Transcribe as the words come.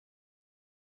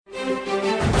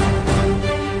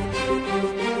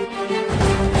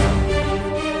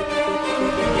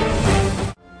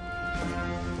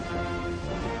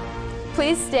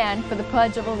Please stand for the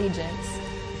Pledge of Allegiance.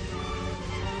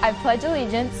 I pledge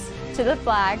allegiance to the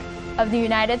flag of the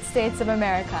United States of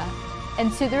America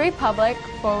and to the republic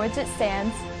for which it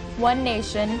stands, one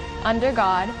nation, under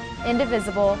God,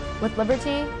 indivisible, with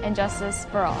liberty and justice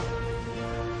for all.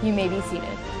 You may be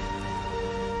seated.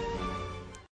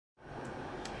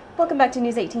 Welcome back to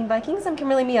News 18 Vikings. I'm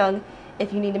Kimberly Myung.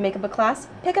 If you need to make up a class,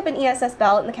 pick up an ESS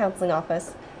ballot in the counseling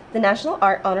office. The National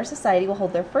Art Honor Society will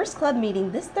hold their first club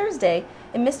meeting this Thursday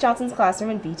in Miss Johnson's classroom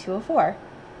in V204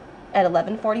 at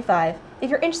 11:45. If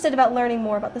you're interested about learning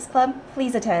more about this club,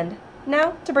 please attend.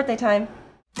 Now to birthday time.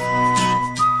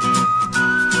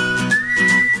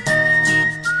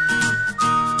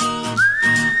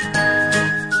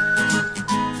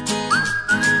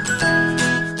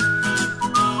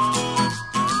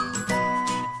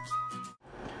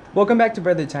 Welcome back to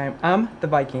Birthday Time. I'm the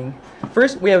Viking.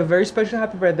 First, we have a very special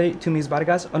happy birthday to Miss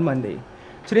Vargas on Monday.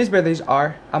 Today's birthdays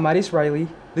are Amaris Riley,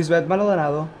 Lisbeth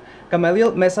Maldonado,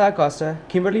 Gamaliel Mesa Acosta,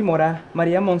 Kimberly Mora,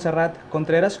 Maria Montserrat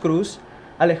Contreras Cruz,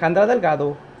 Alejandra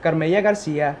Delgado, Carmella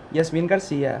Garcia, Yasmin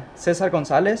Garcia, Cesar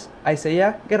Gonzalez,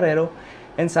 Isaiah Guerrero,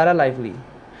 and Sara Lively.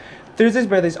 Thursday's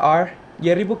birthdays are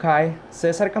Jerry Bucay,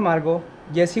 Cesar Camargo,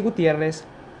 Jesse Gutierrez,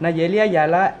 Nayeli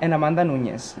Ayala, and Amanda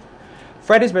Nunez.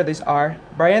 Friday's birthdays are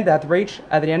Brian Dathridge,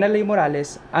 Adriana Ley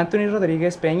Morales, Anthony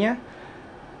Rodriguez Peña,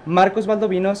 Marcos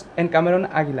Valdovinos, and Cameron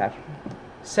Aguilar.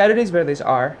 Saturday's birthdays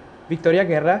are Victoria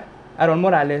Guerra, Aaron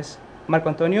Morales, Marco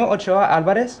Antonio Ochoa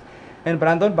Alvarez, and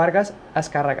Brandon Vargas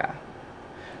Azcárraga.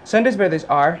 Sunday's birthdays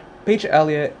are Paige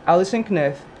Elliott, Allison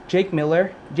Kneff, Jake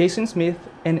Miller, Jason Smith,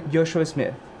 and Joshua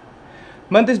Smith.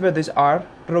 Monday's birthdays are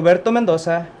Roberto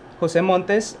Mendoza, Jose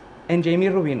Montes, and Jamie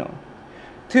Rubino.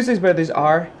 Tuesday's birthdays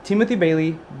are Timothy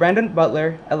Bailey, Brandon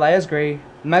Butler, Elias Gray,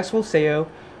 Maxwell Seo,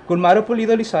 Gulmaro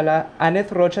Pulido Lizola,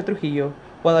 Annette Rocha Trujillo,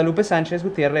 Guadalupe Sanchez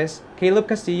Gutierrez, Caleb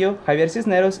Castillo, Javier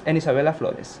Cisneros, and Isabela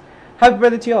Flores. Happy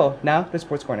birthday to you all. Now, the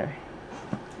Sports Corner.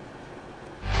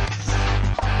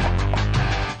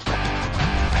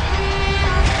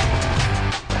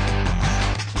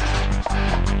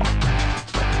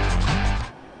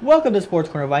 Welcome to Sports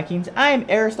Corner Vikings. I am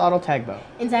Aristotle Tagbo.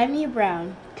 And I'm Mia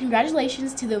Brown.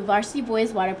 Congratulations to the varsity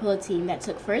boys water polo team that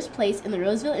took first place in the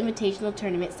Roseville Invitational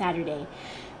Tournament Saturday.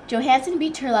 Johansen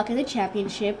beat Turlock in the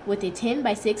championship with a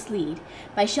 10-6 lead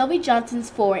by Shelby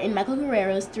Johnson's 4 and Michael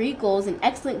Guerrero's 3 goals and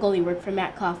excellent goalie work from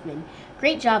Matt Kaufman.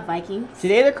 Great job, Vikings.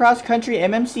 Today the cross-country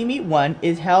MMC Meet 1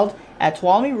 is held at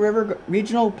Tuolumne River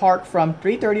Regional Park from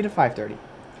 3:30 to 5:30.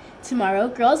 Tomorrow,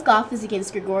 girls golf is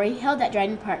against Grigori, held at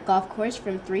Dryden Park Golf Course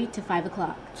from 3 to 5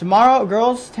 o'clock. Tomorrow,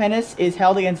 girls tennis is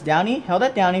held against Downey, held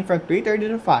at Downey from 3:30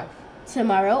 to 5.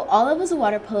 Tomorrow, all of us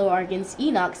water polo are against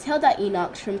Enox, held at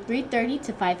Enox from 3:30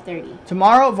 to 5:30.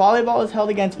 Tomorrow, volleyball is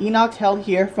held against Enox, held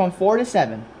here from 4 to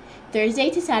 7. Thursday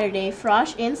to Saturday,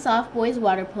 Frosh and Soft Boys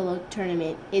Water Polo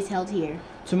Tournament is held here.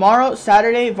 Tomorrow,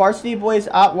 Saturday, Varsity Boys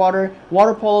Water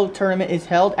Polo Tournament is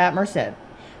held at Merced.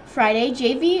 Friday,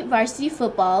 JV Varsity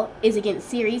Football is against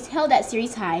Ceres, held at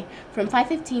Ceres High from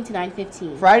 5:15 to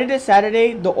 9:15. Friday to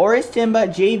Saturday, the Oris Timba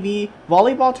JV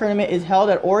Volleyball Tournament is held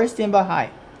at Oris Timba High.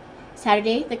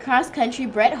 Saturday, the cross-country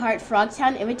Bret Hart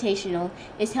Frogtown Invitational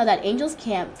is held at Angels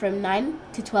Camp from 9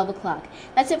 to 12 o'clock.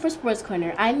 That's it for Sports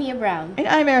Corner. I'm Mia Brown. And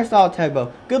I'm Aristotle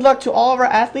Tugbo. Good luck to all of our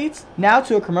athletes. Now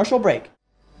to a commercial break.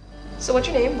 So what's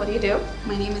your name? What do you do?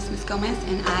 My name is Ms. Gomez,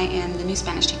 and I am the new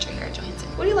Spanish teacher here at Johansen.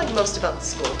 What do you like most about the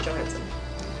school, Johansen?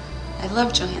 I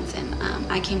love Johansen.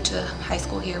 I came to high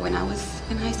school here when I was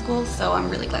in high school, so I'm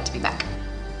really glad to be back.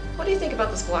 What do you think about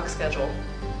this block schedule?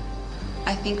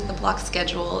 I think the block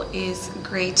schedule is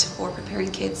great for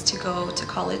preparing kids to go to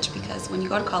college, because when you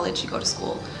go to college, you go to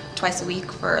school twice a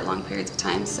week for long periods of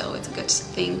time, so it's a good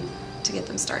thing to get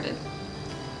them started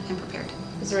and prepared.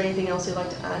 Is there anything else you'd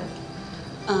like to add?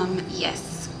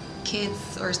 Yes,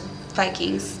 kids or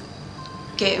Vikings,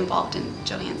 get involved in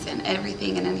Johansen.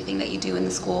 Everything and anything that you do in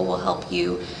the school will help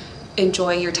you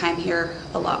enjoy your time here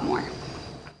a lot more.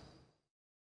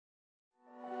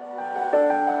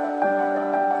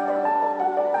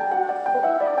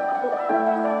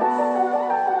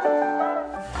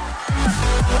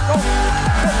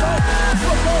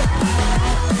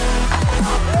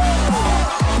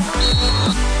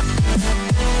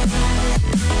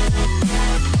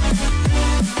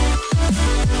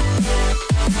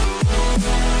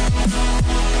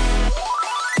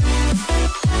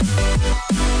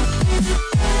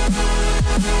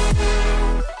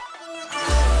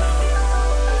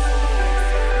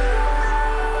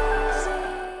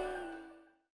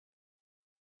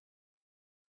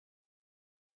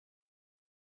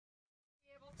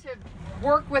 To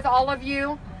work with all of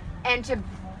you and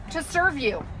to serve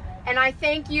you. And I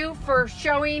thank you for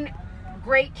showing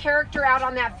great character out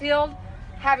on that field,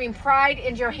 having pride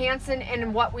in Johansen and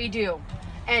in what we do.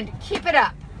 And keep it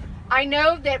up. I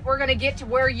know that we're going to get to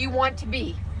where you want to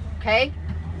be, okay?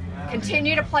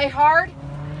 Continue to play hard,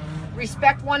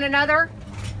 respect one another,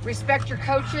 respect your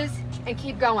coaches, and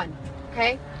keep going,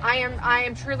 okay? I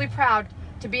am truly proud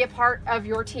to be a part of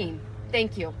your team.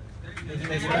 Thank you. And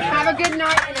have a good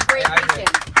night and a great weekend.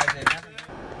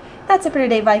 That's it for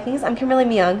today, Vikings. I'm Kimberly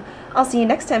Myung. I'll see you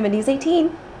next time on News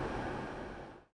 18.